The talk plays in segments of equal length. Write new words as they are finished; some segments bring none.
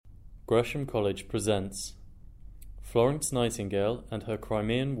Gresham College presents Florence Nightingale and Her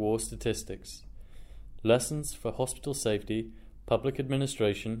Crimean War Statistics, Lessons for Hospital Safety, Public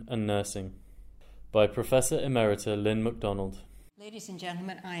Administration and Nursing, by Professor Emerita Lynn MacDonald. Ladies and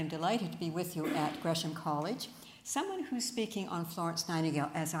gentlemen, I am delighted to be with you at Gresham College. Someone who's speaking on Florence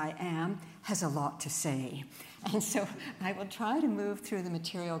Nightingale, as I am, has a lot to say. And so I will try to move through the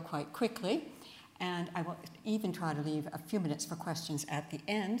material quite quickly, and I will even try to leave a few minutes for questions at the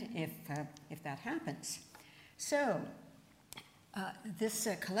end if that happens. So, this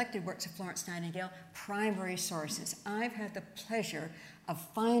collected works of Florence Nightingale, primary sources. I've had the pleasure of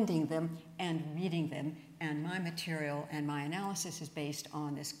finding them and reading them, and my material and my analysis is based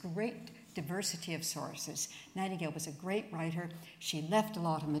on this great diversity of sources. Nightingale was a great writer. She left a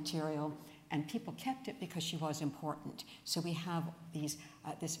lot of material, and people kept it because she was important. So we have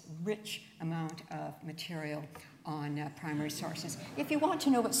this rich amount of material on primary sources. If you want to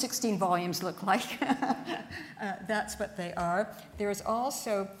know what 16 volumes look like, that's what they are. There's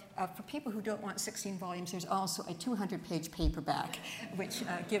also, for people who don't want 16 volumes, there's also a 200-page paperback, which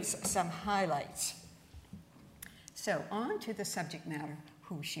gives some highlights. So on to the subject matter,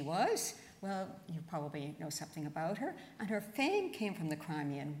 who she was. Well, you probably know something about her, and her fame came from the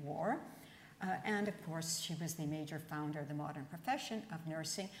Crimean War. And of course, she was the major founder of the modern profession of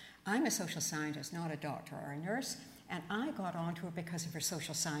nursing. I'm a social scientist, not a doctor or a nurse, and I got onto her because of her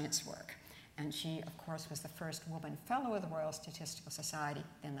social science work. And she, of course, was the first woman fellow of the Royal Statistical Society,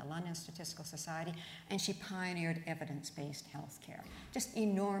 then the London Statistical Society, and she pioneered evidence-based healthcare. Just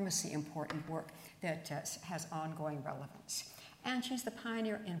enormously important work that has ongoing relevance. And she's the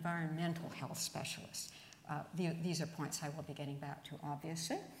pioneer environmental health specialist. These are points I will be getting back to,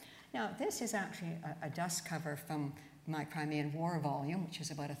 obviously. Now, this is actually a dust cover from my Crimean War volume, which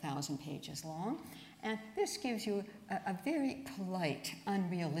is about 1,000 pages long. And this gives you a very polite,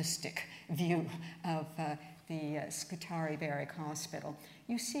 unrealistic view of the Scutari Barrack Hospital.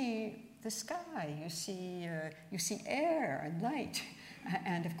 You see the sky, you see air and light.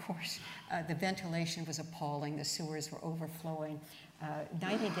 And of course, the ventilation was appalling. The sewers were overflowing.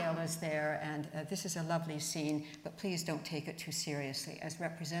 Nightingale is there, and this is a lovely scene, but please don't take it too seriously as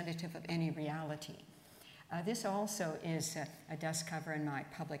representative of any reality. This also is a dust cover in my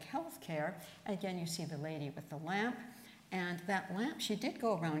public health care. Again, you see the lady with the lamp, and that lamp, she did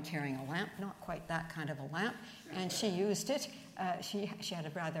go around carrying a lamp, not quite that kind of a lamp, and she used it. She had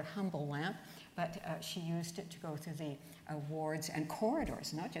a rather humble lamp, but she used it to go through the wards and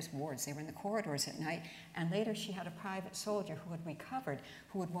corridors, not just wards, they were in the corridors at night. And later she had a private soldier who had recovered,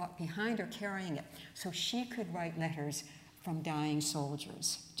 who would walk behind her carrying it, so she could write letters from dying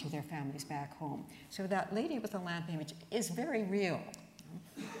soldiers to their families back home. So that lady with the lamp image is very real.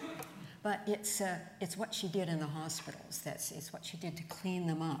 But it's what she did in the hospitals. It's what she did to clean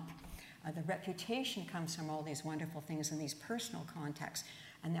them up. The reputation comes from all these wonderful things in these personal contexts,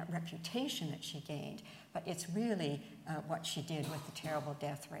 and that reputation that she gained. But it's really what she did with the terrible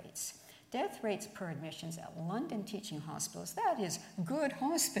death rates. Death rates per admissions at London teaching hospitals, that is good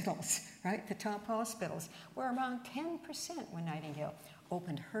hospitals, right? The top hospitals were around 10% when Nightingale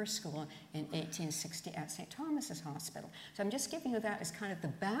opened her school in 1860 at St. Thomas's Hospital. So I'm just giving you that as kind of the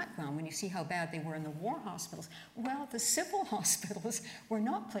background when you see how bad they were in the war hospitals. Well, the civil hospitals were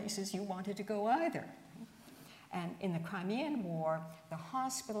not places you wanted to go either. And in the Crimean War, the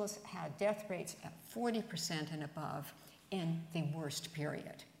hospitals had death rates at 40% and above in the worst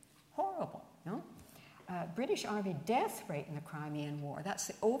period. Horrible, no? British Army death rate in the Crimean War, that's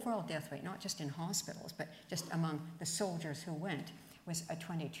the overall death rate, not just in hospitals, but just among the soldiers who went, was at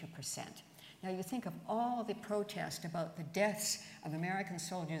 22%. Now you think of all the protest about the deaths of American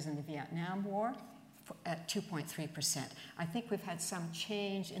soldiers in the Vietnam War at 2.3%. I think we've had some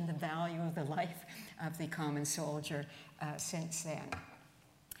change in the value of the life of the common soldier since then.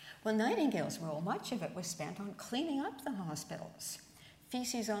 Well, Nightingale's role, much of it was spent on cleaning up the hospitals.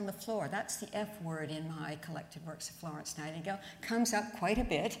 Feces on the floor, that's the F word in my collected works of Florence Nightingale, comes up quite a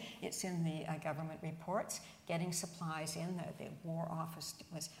bit. It's in the government reports. Getting supplies in, the War Office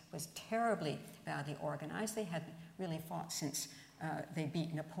was terribly badly organized. They hadn't really fought since they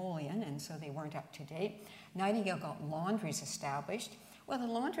beat Napoleon, and so they weren't up to date. Nightingale got laundries established. Well, the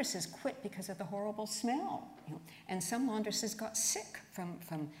laundresses quit because of the horrible smell, and some laundresses got sick from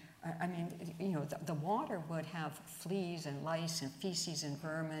the water would have fleas and lice and feces and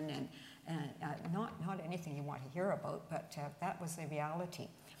vermin and not anything you want to hear about, but that was the reality.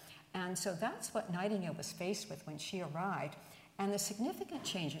 And so that's what Nightingale was faced with when she arrived. And the significant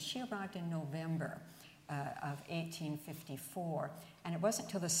changes, she arrived in November of 1854, and it wasn't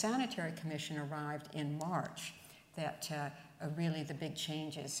until the Sanitary Commission arrived in March that really the big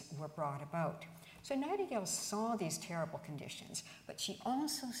changes were brought about. So Nightingale saw these terrible conditions, but she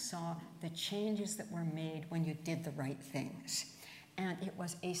also saw the changes that were made when you did the right things. And it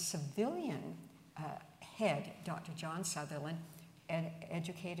was a civilian head, Dr. John Sutherland,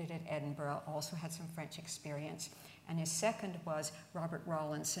 educated at Edinburgh, also had some French experience. And his second was Robert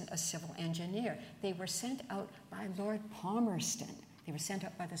Rawlinson, a civil engineer. They were sent out by Lord Palmerston. They were sent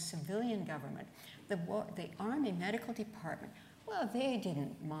out by the civilian government. The Army Medical Department, well, they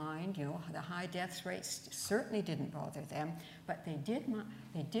didn't mind, you know, the high death rates certainly didn't bother them, but they did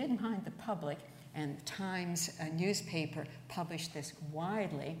mind the public, and the Times newspaper published this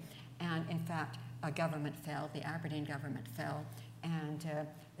widely, and in fact, a government fell, the Aberdeen government fell, and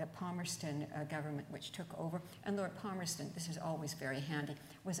the Palmerston government, which took over, and Lord Palmerston, this is always very handy,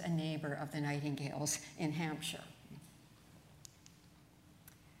 was a neighbor of the Nightingales in Hampshire.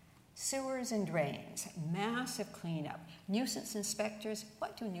 Sewers and drains, massive cleanup. Nuisance inspectors,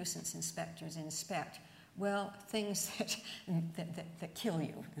 what do nuisance inspectors inspect? Well, things that kill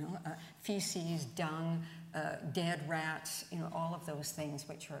you, you know, feces, dung, dead rats, you know, all of those things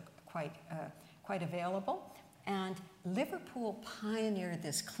which are quite available. And Liverpool pioneered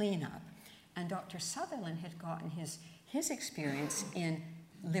this cleanup, and Dr. Sutherland had gotten his experience in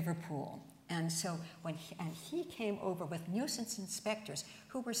Liverpool. And so he came over with nuisance inspectors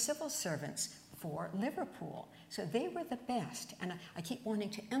who were civil servants for Liverpool. So they were the best. And I keep wanting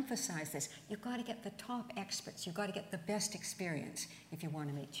to emphasize this. You've got to get the top experts. You've got to get the best experience if you want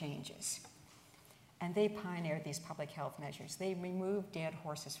to make changes. And they pioneered these public health measures. They removed dead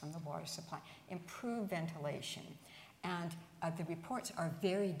horses from the water supply, improved ventilation. And the reports are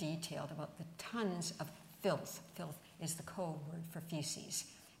very detailed about the tons of filth. Filth is the code word for feces.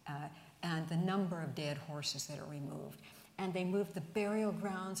 And the number of dead horses that are removed. And they moved the burial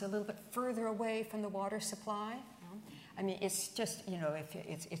grounds a little bit further away from the water supply. You know? I mean, it's just, you know,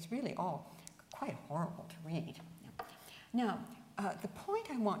 it's really all quite horrible to read. Now, the point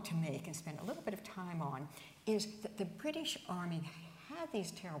I want to make and spend a little bit of time on is that the British Army had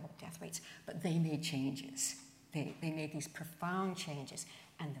these terrible death rates, but they made changes. They made these profound changes,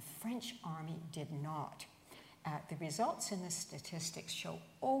 and the French Army did not. The results in the statistics show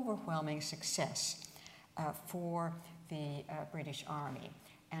overwhelming success for the British Army.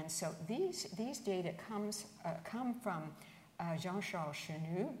 And so these data come from Jean-Charles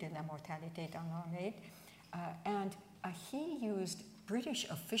Chenu, de la mortalité dans l'armée, and he used British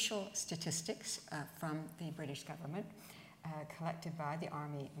official statistics from the British government, collected by the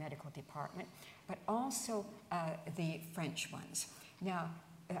Army Medical Department, but also the French ones. Now,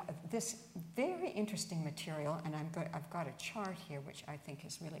 this very interesting material, and I've got a chart here which I think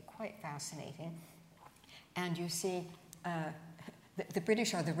is really quite fascinating. And you see the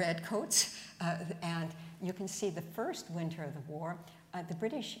British are the redcoats, and you can see the first winter of the war, the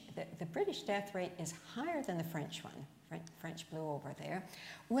British death rate is higher than the French one. French blue over there.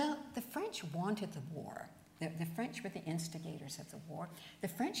 Well, the French wanted the war. The French were the instigators of the war. The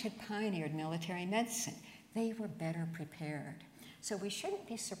French had pioneered military medicine. They were better prepared. So we shouldn't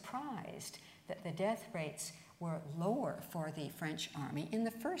be surprised that the death rates were lower for the French army in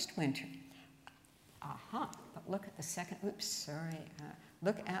the first winter. But look at the second,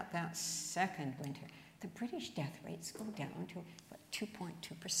 look at that second winter. The British death rates go down to, what,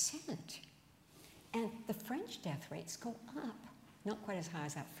 2.2%. And the French death rates go up. Not quite as high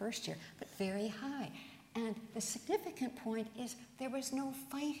as that first year, but very high. And the significant point is there was no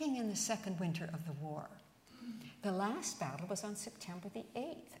fighting in the second winter of the war. The last battle was on September the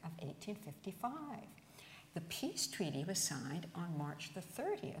 8th of 1855. The peace treaty was signed on March the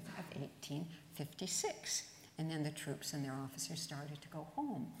 30th of 1856. And then the troops and their officers started to go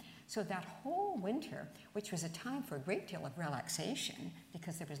home. So that whole winter, which was a time for a great deal of relaxation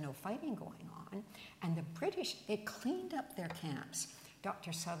because there was no fighting going on, and the British, they cleaned up their camps.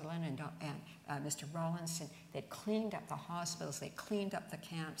 Dr. Sutherland and Mr. Rawlinson, they'd cleaned up the hospitals, they cleaned up the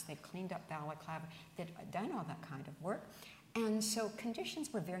camps, they cleaned up Balaclava, they'd done all that kind of work. And so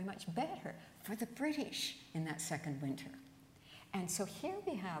conditions were very much better for the British in that second winter. And so here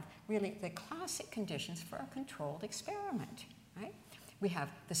we have really the classic conditions for a controlled experiment, right? We have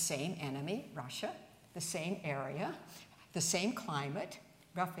the same enemy, Russia, the same area, the same climate,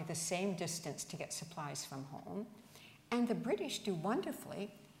 roughly the same distance to get supplies from home. And the British do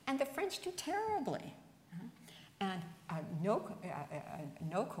wonderfully, and the French do terribly. And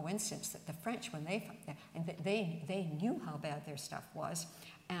no coincidence that the French, when they knew how bad their stuff was,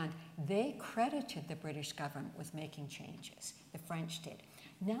 and they credited the British government with making changes. The French did.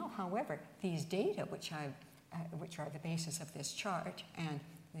 Now, however, these data, which are the basis of this chart, and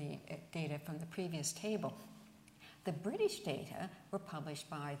the data from the previous table, The British data were published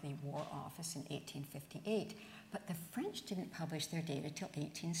by the War Office in 1858, but the French didn't publish their data till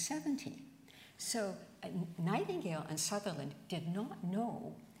 1870. So Nightingale and Sutherland did not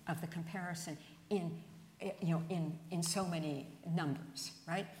know of the comparison in so many numbers,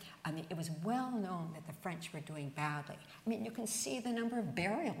 right? I mean, it was well known that the French were doing badly. I mean, you can see the number of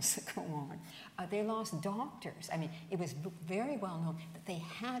burials that go on. They lost doctors. I mean, it was very well known that they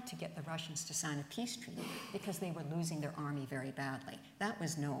had to get the Russians to sign a peace treaty because they were losing their army very badly. That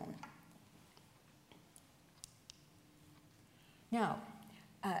was known. Now,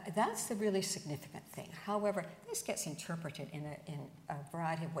 that's the really significant thing. However, this gets interpreted in a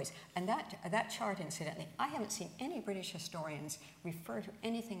variety of ways. And that chart, incidentally, I haven't seen any British historians refer to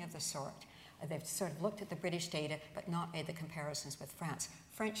anything of the sort. They've sort of looked at the British data, but not made the comparisons with France.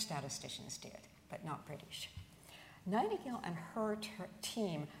 French statisticians did, but not British. Nightingale and her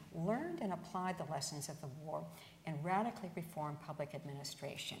team learned and applied the lessons of the war and radically reformed public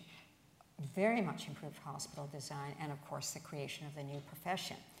administration. Very much improved hospital design, and of course the creation of the new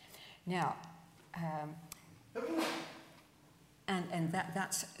profession. Now,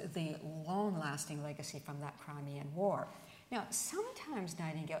 that's the long-lasting legacy from that Crimean War. Now, sometimes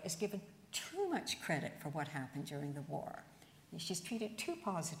Nightingale is given too much credit for what happened during the war. She's treated too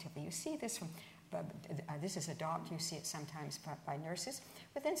positively. You see this from, this is a doctor, you see it sometimes by nurses.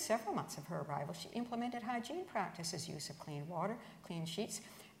 Within several months of her arrival, she implemented hygiene practices, use of clean water, clean sheets,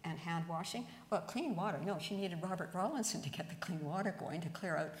 and hand washing. Well, clean water, no, she needed Robert Rawlinson to get the clean water going to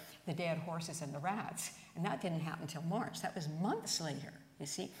clear out the dead horses and the rats. And that didn't happen until March. That was months later, you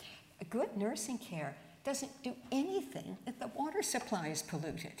see. Good nursing care doesn't do anything if the water supply is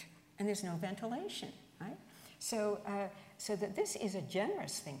polluted and there's no ventilation, right? So that this is a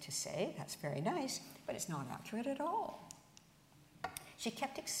generous thing to say, that's very nice, but it's not accurate at all. She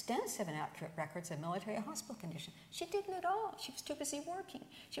kept extensive and accurate records of military hospital condition. She didn't at all. She was too busy working.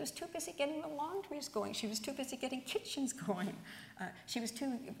 She was too busy getting the laundries going. She was too busy getting kitchens going. She was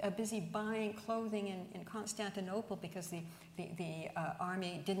too busy buying clothing in Constantinople because the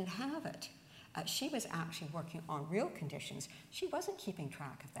army didn't have it. She was actually working on real conditions. She wasn't keeping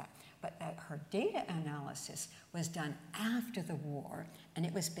track of that. But her data analysis was done after the war, and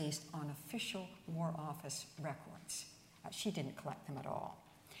it was based on official War Office records. She didn't collect them at all,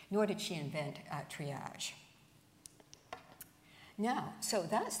 nor did she invent triage. Now, so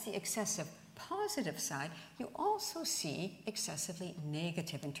that's the excessive positive side. You also see excessively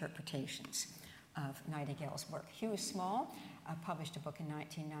negative interpretations of Nightingale's work. Hugh Small published a book in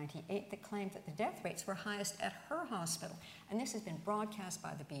 1998 that claimed that the death rates were highest at her hospital. And this has been broadcast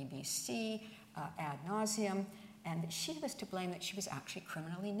by the BBC ad nauseum, and that she was to blame, that she was actually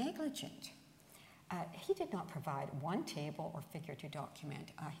criminally negligent. He did not provide one table or figure to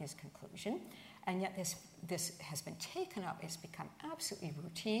document his conclusion, and yet this has been taken up. It's become absolutely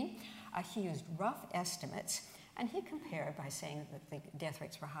routine. He used rough estimates, and he compared by saying that the death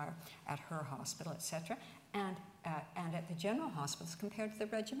rates were higher at her hospital, etc., and at the general hospitals compared to the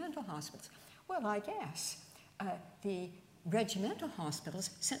regimental hospitals. Well, I guess the regimental hospitals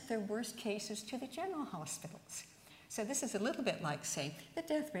sent their worst cases to the general hospitals. So this is a little bit like saying the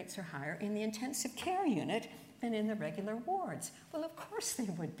death rates are higher in the intensive care unit than in the regular wards. Well, of course they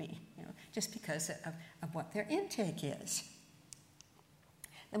would be, just because of what their intake is.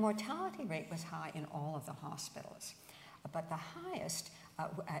 The mortality rate was high in all of the hospitals, but the highest,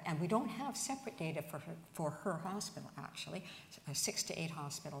 and we don't have separate data for her hospital actually, 6 to 8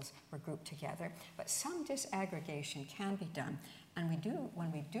 hospitals were grouped together, but some disaggregation can be done. And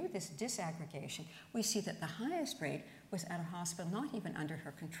when we do this disaggregation, we see that the highest rate was at a hospital not even under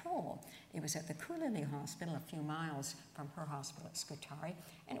her control. It was at the Coolilly Hospital, a few miles from her hospital at Scutari,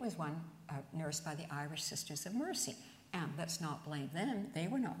 and it was one nursed by the Irish Sisters of Mercy. And let's not blame them. They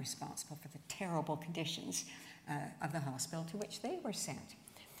were not responsible for the terrible conditions of the hospital to which they were sent.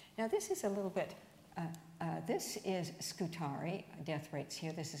 Now, this is a little bit, this is Scutari death rates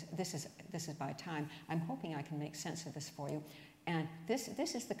here. This is by time. I'm hoping I can make sense of this for you. And this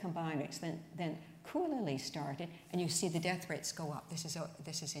is the combined rates. Then Coolilly started, and you see the death rates go up. This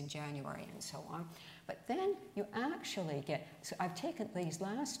is in January and so on. But then you actually get, so I've taken these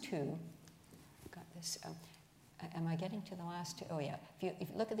last two, got this, am I getting to the last two? Oh yeah, if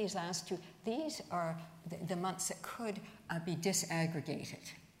you look at these last two, these are the months that could be disaggregated.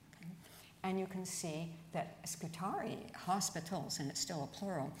 Okay? And you can see that Scutari hospitals, and it's still a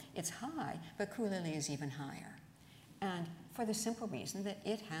plural, it's high, but Coolilly is even higher. And for the simple reason that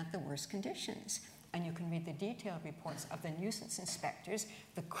it had the worst conditions. And you can read the detailed reports of the nuisance inspectors.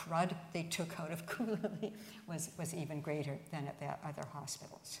 The crud they took out of Coolilly was even greater than at the other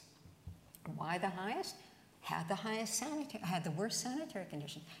hospitals. Why the highest? had the worst sanitary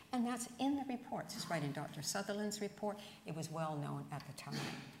conditions, and that's in the reports. It's right in Dr. Sutherland's report. It was well known at the time.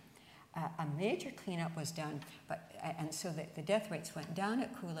 A major cleanup was done, and so the death rates went down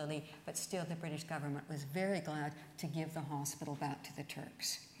at Coolally, but still the British government was very glad to give the hospital back to the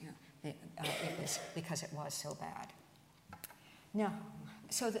Turks. It was because it was so bad. Now,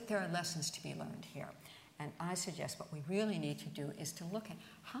 so that there are lessons to be learned here. And I suggest what we really need to do is to look at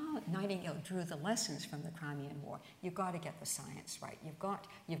how Nightingale drew the lessons from the Crimean War. You've got to get the science right. You've got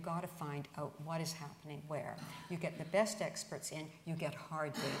to find out what is happening where. You get the best experts in, you get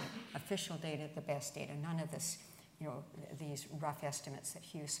hard data, official data, the best data, none of this, these rough estimates that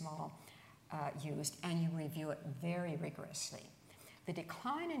Hugh Small used, and you review it very rigorously. The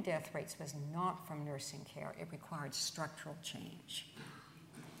decline in death rates was not from nursing care. It required structural change.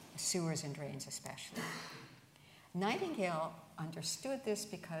 Sewers and drains especially. Nightingale understood this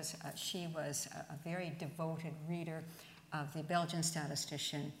because she was a very devoted reader of the Belgian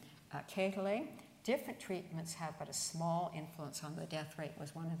statistician Quetelet. Different treatments have but a small influence on the death rate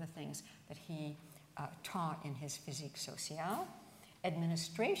was one of the things that he taught in his Physique Sociale.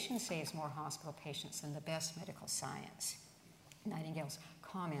 Administration saves more hospital patients than the best medical science. Nightingale's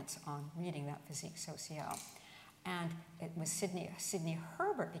comments on reading that Physique Sociale. And it was Sidney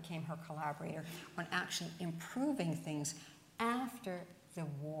Herbert became her collaborator on actually improving things after the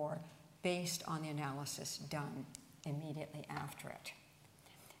war based on the analysis done immediately after it.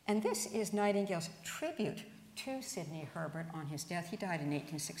 And this is Nightingale's tribute to Sidney Herbert on his death. He died in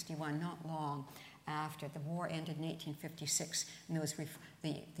 1861, not long after. The war ended in 1856, and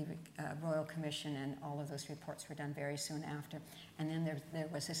the Royal Commission and all of those reports were done very soon after. And then there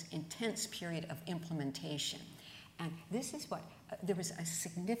was this intense period of implementation. And this is what, there was a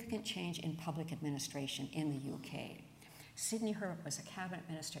significant change in public administration in the UK. Sidney Herbert was a cabinet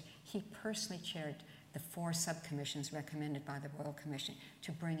minister. He personally chaired the 4 subcommissions recommended by the Royal Commission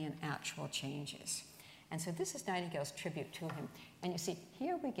to bring in actual changes. And so this is Nightingale's tribute to him. And you see,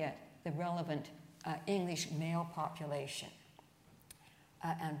 here we get the relevant English male population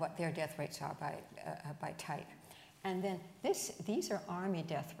and what their death rates are by type. And then these are army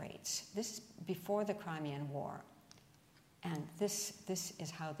death rates. This is before the Crimean War. And this is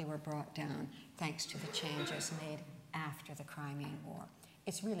how they were brought down, thanks to the changes made after the Crimean War.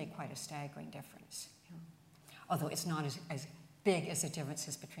 It's really quite a staggering difference, although it's not as big as the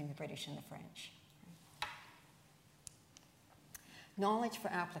differences between the British and the French. Knowledge for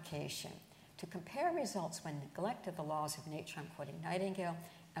application. To compare results when neglected the laws of nature, I'm quoting Nightingale,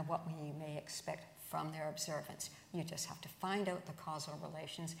 and what we may expect from their observance. You just have to find out the causal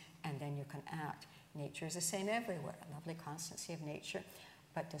relations, and then you can act. Nature is the same everywhere, a lovely constancy of nature,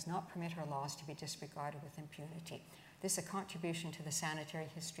 but does not permit her laws to be disregarded with impunity. This, a contribution to the sanitary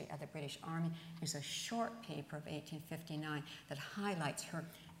history of the British Army, is a short paper of 1859 that highlights her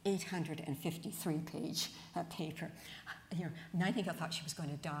 853-page paper. Nightingale thought she was going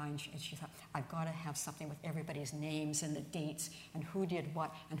to die, and she thought, I've got to have something with everybody's names and the dates and who did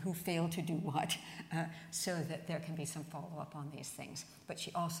what and who failed to do what, so that there can be some follow-up on these things. But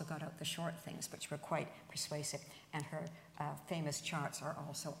she also got out the short things, which were quite persuasive, and her famous charts are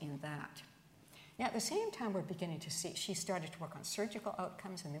also in that. Now, at the same time, we're beginning to see, she started to work on surgical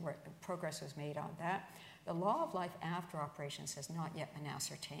outcomes, and progress was made on that. The law of life after operations has not yet been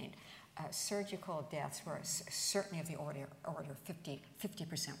ascertained. Surgical deaths were certainly of the order of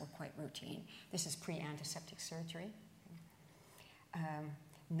 50% were quite routine. This is pre-antiseptic surgery.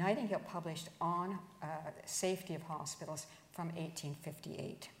 Nightingale published on safety of hospitals from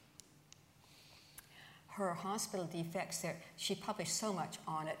 1858. Her hospital defects, she published so much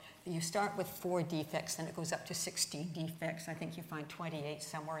on it. You start with 4 defects, then it goes up to 16 defects. I think you find 28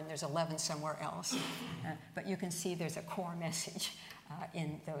 somewhere, and there's 11 somewhere else. But you can see there's a core message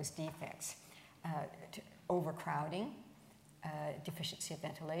in those defects. Overcrowding, deficiency of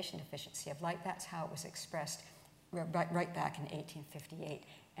ventilation, deficiency of light. That's how it was expressed right back in 1858.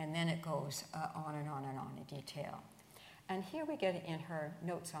 And then it goes on and on and on in detail. And here we get in her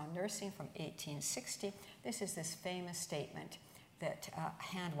Notes on Nursing from 1860. This is this famous statement that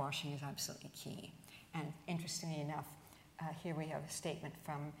hand washing is absolutely key. And interestingly enough, here we have a statement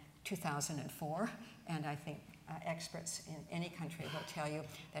from 2004, and I think experts in any country will tell you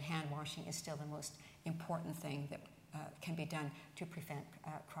that hand washing is still the most important thing that can be done to prevent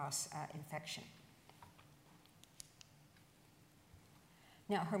cross-infection.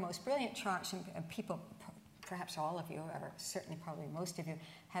 Now, her most brilliant charts, and people, perhaps all of you, or certainly probably most of you,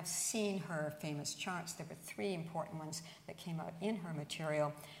 have seen her famous charts. There were 3 important ones that came out in her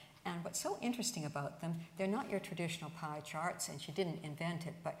material. And what's so interesting about them, they're not your traditional pie charts, and she didn't invent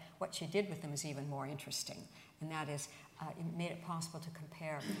it, but what she did with them is even more interesting. And that is, it made it possible to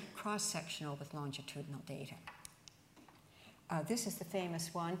compare cross-sectional with longitudinal data. This is the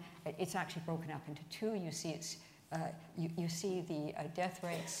famous one. It's actually broken up into two. You see it's, you see the death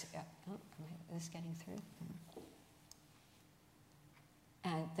rates. Is this getting through?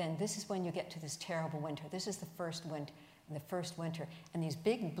 And then this is when you get to this terrible winter. This is the first winter, and these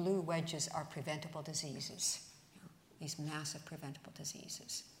big blue wedges are preventable diseases, these massive preventable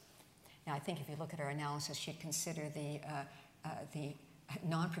diseases. Now, I think if you look at our analysis, she'd consider the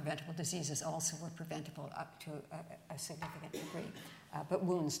non-preventable diseases also were preventable up to a significant degree, but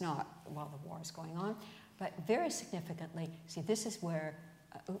wounds not while the war is going on. But very significantly, see, this is where,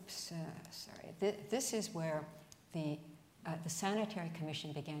 this is where the Sanitary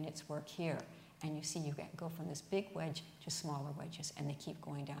Commission began its work here. And you see you go from this big wedge to smaller wedges, and they keep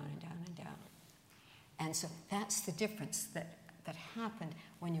going down and down and down. And so that's the difference that happened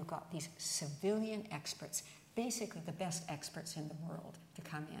when you got these civilian experts, basically the best experts in the world, to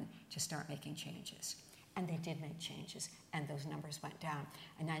come in to start making changes. And they did make changes, and those numbers went down.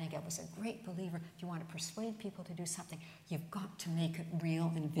 And Nightingale was a great believer. If you want to persuade people to do something, you've got to make it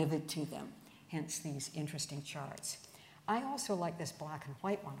real and vivid to them, hence these interesting charts. I also like this black and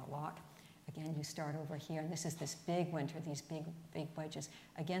white one a lot. Again, you start over here, and this is this big winter, these big wedges.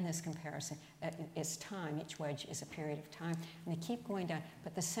 Again, this comparison, it's time. Each wedge is a period of time, and they keep going down.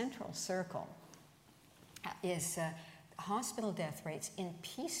 But the central circle is hospital death rates in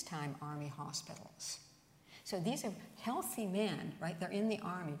peacetime Army hospitals. So these are healthy men, right? They're in the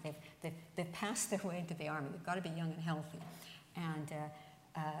Army. They've passed their way into the Army. They've got to be young and healthy. And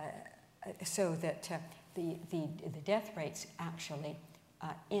so that the death rates actually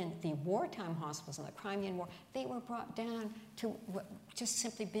in the wartime hospitals in the Crimean War, they were brought down to just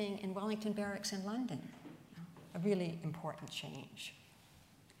simply being in Wellington Barracks in London. A really important change.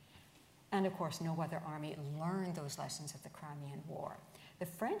 And of course, no other army learned those lessons of the Crimean War. The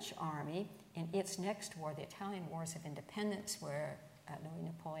French army, in its next war, the Italian Wars of Independence, where Louis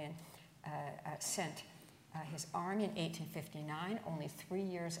Napoleon sent his army in 1859, only 3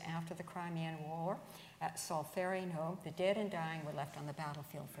 years after the Crimean War, at Solferino. The dead and dying were left on the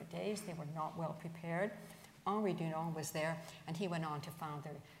battlefield for days. They were not well prepared. Henri Dunant was there, and he went on to found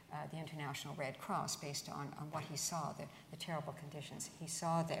the International Red Cross based on what he saw, the terrible conditions he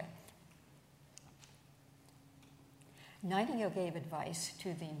saw there. Nightingale gave advice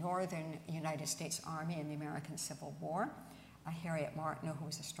to the Northern United States Army in the American Civil War. Harriet Martineau, who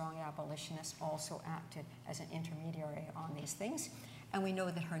was a strong abolitionist, also acted as an intermediary on these things. And we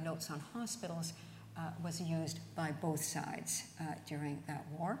know that her notes on hospitals was used by both sides during that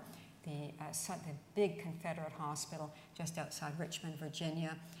war. The big Confederate hospital just outside Richmond,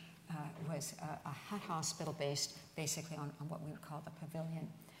 Virginia, was a hut hospital based basically on what we would call the pavilion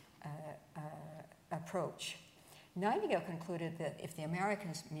approach. Nightingale concluded that if the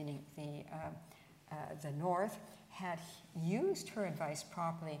Americans, meaning the North, had used her advice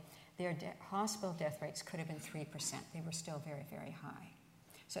properly, their hospital death rates could have been 3%. They were still very, very high.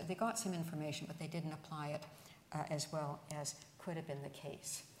 So they got some information, but they didn't apply it as well as could have been the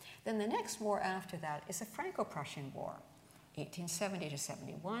case. Then the next war after that is the Franco-Prussian War, 1870 to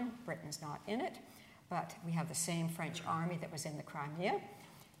 71. Britain's not in it, but we have the same French army that was in the Crimea,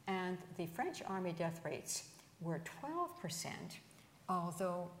 and the French army death rates were 12%,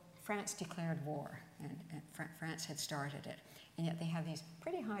 although France declared war, and France had started it. And yet they have these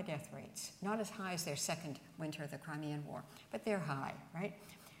pretty high death rates, not as high as their second winter of the Crimean War, but they're high, right?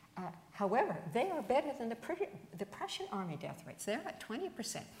 However, they are better than the Prussian army death rates. They're at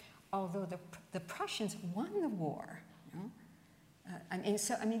 20%, although the Prussians won the war. You know?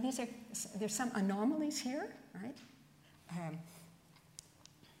 There's some anomalies here, right?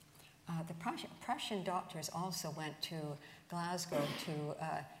 The Prussian doctors also went to Glasgow to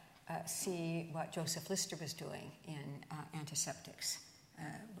see what Joseph Lister was doing in antiseptics,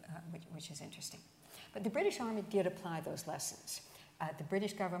 which is interesting. But the British Army did apply those lessons. The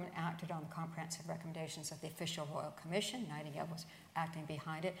British government acted on the comprehensive recommendations of the Official Royal Commission. Nightingale was acting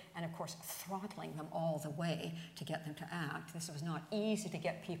behind it, and of course throttling them all the way to get them to act. This was not easy to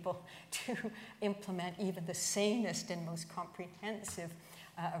get people to implement even the sanest and most comprehensive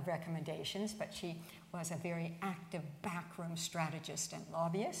of recommendations, but she was a very active backroom strategist and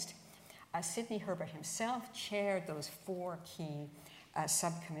lobbyist. Sidney Herbert himself chaired those 4 key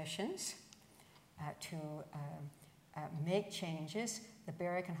subcommissions to make changes. The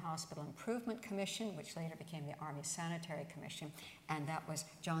Barrack Hospital Improvement Commission, which later became the Army Sanitary Commission, and that was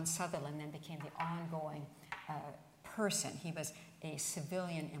John Sutherland, then became the ongoing person. He was a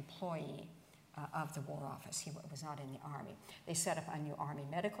civilian employee of the War Office. He was not in the Army. They set up a new Army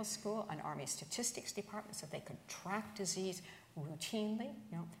medical school, an Army statistics department, so they could track disease routinely,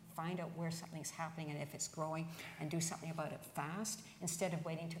 find out where something's happening and if it's growing, and do something about it fast, instead of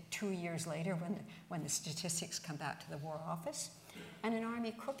waiting till 2 years later when the statistics come back to the War Office. And an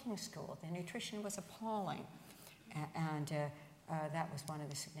Army cooking school. The nutrition was appalling, and that was one of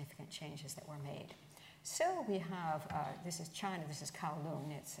the significant changes that were made. So we have, this is China, this is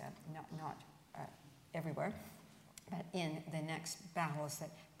Kowloon. It's not everywhere, but in the next battles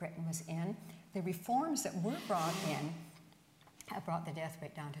that Britain was in, the reforms that were brought in have brought the death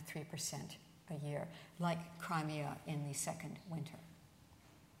rate down to 3% a year, like Crimea in the second winter.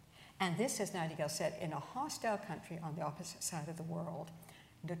 And this, as Nightingale said, in a hostile country on the opposite side of the world,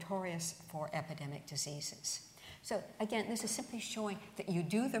 notorious for epidemic diseases. So again, this is simply showing that you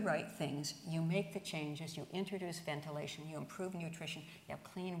do the right things, you make the changes, you introduce ventilation, you improve nutrition, you have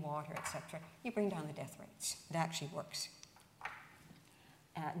clean water, etc. You bring down the death rates. It actually works.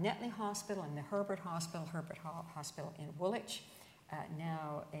 Netley Hospital and the Herbert Hospital in Woolwich,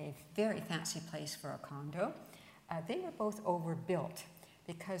 now a very fancy place for a condo. They were both overbuilt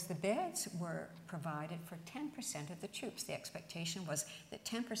because the beds were provided for 10% of the troops. The expectation was that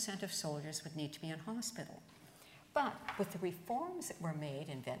 10% of soldiers would need to be in hospital. But with the reforms that were made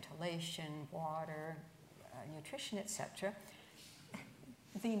in ventilation, water, nutrition, etc.,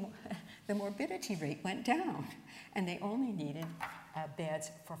 the morbidity rate went down, and they only needed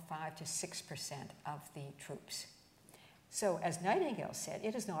beds for 5 to 6% of the troops. So, as Nightingale said,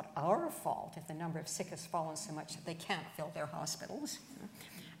 it is not our fault if the number of sick has fallen so much that they can't fill their hospitals.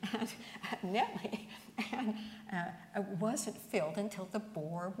 And Netley wasn't filled until the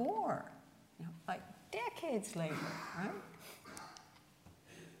Boer War, like decades later, right?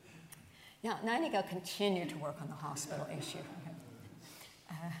 Now, Nightingale continued to work on the hospital issue.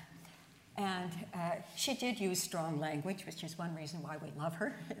 And she did use strong language, which is one reason why we love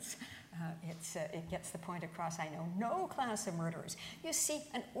her. It gets the point across. I know no class of murderers. You see,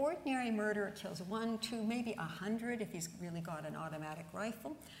 an ordinary murderer kills 1, 2, maybe 100 if he's really got an automatic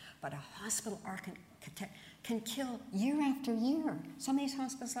rifle. But a hospital architect can kill year after year. Some of these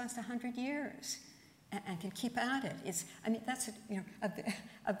hospitals last 100 years and can keep at it. That's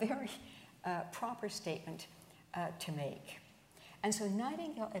a very proper statement to make. And so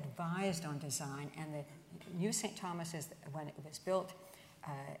Nightingale advised on design, and the new St. Thomas's, when it was built,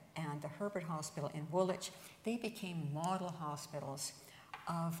 and the Herbert Hospital in Woolwich, they became model hospitals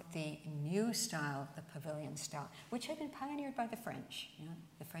of the new style, the pavilion style, which had been pioneered by the French.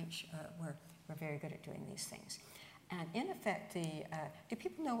 The French were very good at doing these things. And in effect, do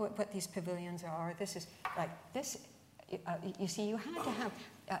people know what these pavilions are? This is like this. You see, you had to have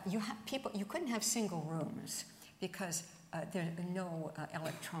you couldn't have single rooms because there are no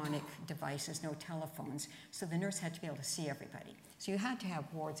electronic devices, no telephones, so the nurse had to be able to see everybody. So you had to have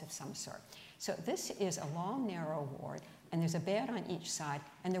wards of some sort. So this is a long, narrow ward, and there's a bed on each side,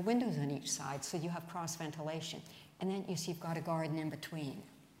 and there are windows on each side, so you have cross ventilation. And then you see you've got a garden in between.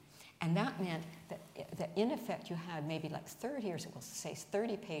 And that meant that in effect you had maybe like 30 or so, we'll say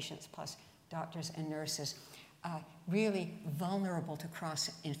 30 patients plus doctors and nurses, really vulnerable to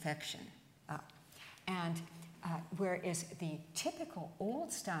cross-infection. Whereas the typical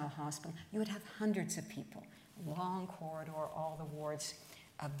old-style hospital, you would have hundreds of people, long corridor, all the wards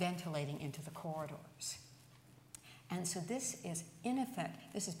ventilating into the corridors. And so this is, in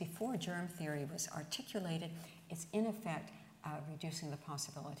effect, this is before germ theory was articulated, it's in effect reducing the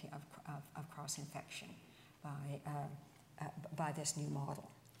possibility of cross-infection by this new model.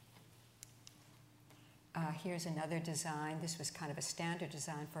 Here's another design. This was kind of a standard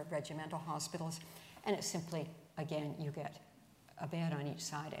design for regimental hospitals. And it's simply, again, you get a bed on each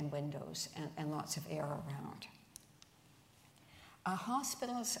side and windows and lots of air around.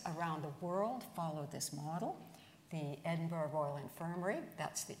 Hospitals around the world follow this model. The Edinburgh Royal Infirmary,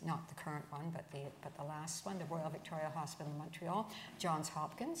 that's not the current one, but the last one, the Royal Victoria Hospital in Montreal, Johns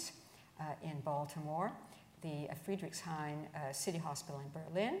Hopkins in Baltimore, the Friedrichshain City Hospital in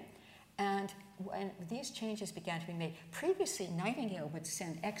Berlin. And when these changes began to be made, previously Nightingale would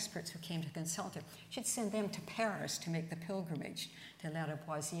send experts who came to consult her. She'd send them to Paris to make the pilgrimage to La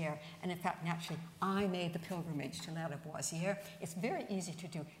Lavoisière. And in fact, naturally, I made the pilgrimage to La Lavoisière. It's very easy to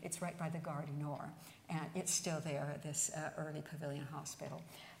do. It's right by the Gare du Nord. And it's still there, this early pavilion hospital.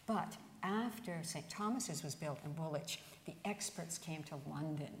 But after St. Thomas's was built in Woolwich, the experts came to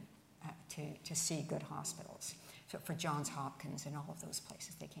London to see good hospitals. So for Johns Hopkins and all of those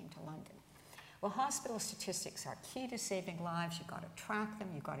places, they came to London. Well, hospital statistics are key to saving lives. You've got to track them.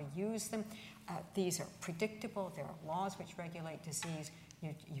 You've got to use them. These are predictable. There are laws which regulate disease.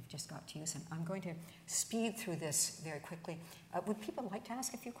 You've just got to use them. I'm going to speed through this very quickly. Would people like to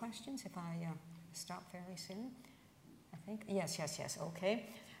ask a few questions if I stop fairly soon? I think yes. Okay.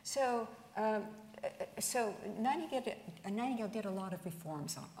 So Nightingale did a lot of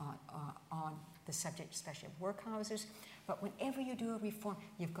reforms on the subject, especially of workhouses. But whenever you do a reform,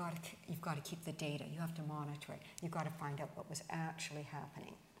 you've got to keep the data. You have to monitor it. You've got to find out what was actually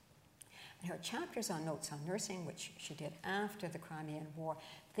happening. And her chapters on Notes on Nursing, which she did after the Crimean War,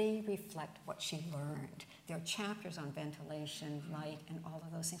 they reflect what she learned. There are chapters on ventilation, light, and all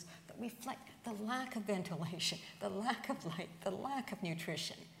of those things that reflect the lack of ventilation, the lack of light, the lack of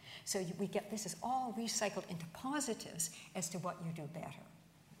nutrition. So we get this is all recycled into positives as to what you do better.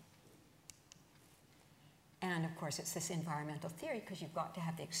 And of course, it's this environmental theory because you've got to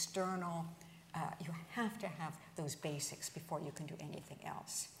have the external, you have to have those basics before you can do anything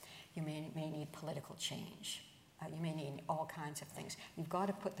else. You may need political change. You may need all kinds of things. You've got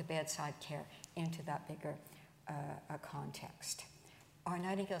to put the bedside care into that bigger context. Are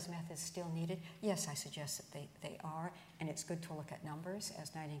Nightingale's methods still needed? Yes, I suggest that they are, and it's good to look at numbers,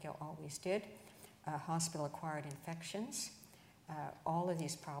 as Nightingale always did. Hospital-acquired infections, all of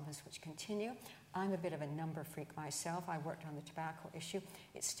these problems which continue. I'm a bit of a number freak myself. I worked on the tobacco issue.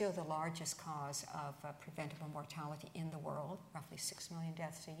 It's still the largest cause of preventable mortality in the world, roughly 6 million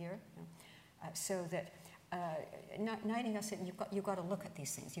deaths a year. So that Nightingale said you've got to look at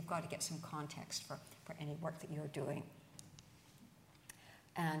these things. You've got to get some context for any work that you're doing.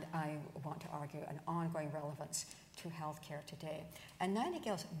 And I want to argue an ongoing relevance to healthcare today. And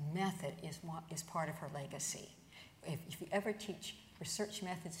Nightingale's method is part of her legacy. If you ever teach research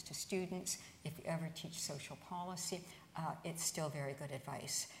methods to students, if you ever teach social policy, it's still very good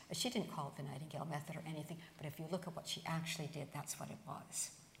advice. She didn't call it the Nightingale method or anything, but if you look at what she actually did, that's what it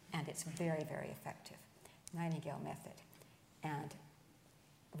was. And it's very, very effective. Nightingale method. And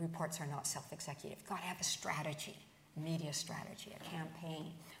reports are not self-executive. You've got to have a strategy, media strategy, a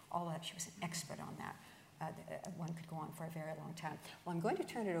campaign, all of that. She was an expert on that. One could go on for a very long time. Well, I'm going to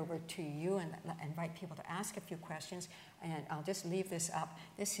turn it over to you and invite people to ask a few questions, and I'll just leave this up.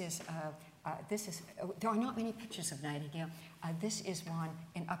 This is there are not many pictures of Nightingale. This is one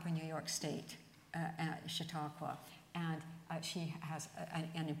in Upper New York State, at Chautauqua, and she has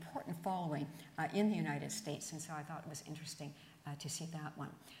an important following in the United States, and so I thought it was interesting to see that one.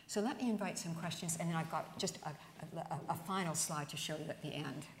 So let me invite some questions, and then I've got just a final slide to show you at the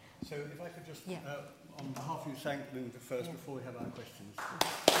end. So if I could just, on behalf of you, thank Linda first before we have our questions.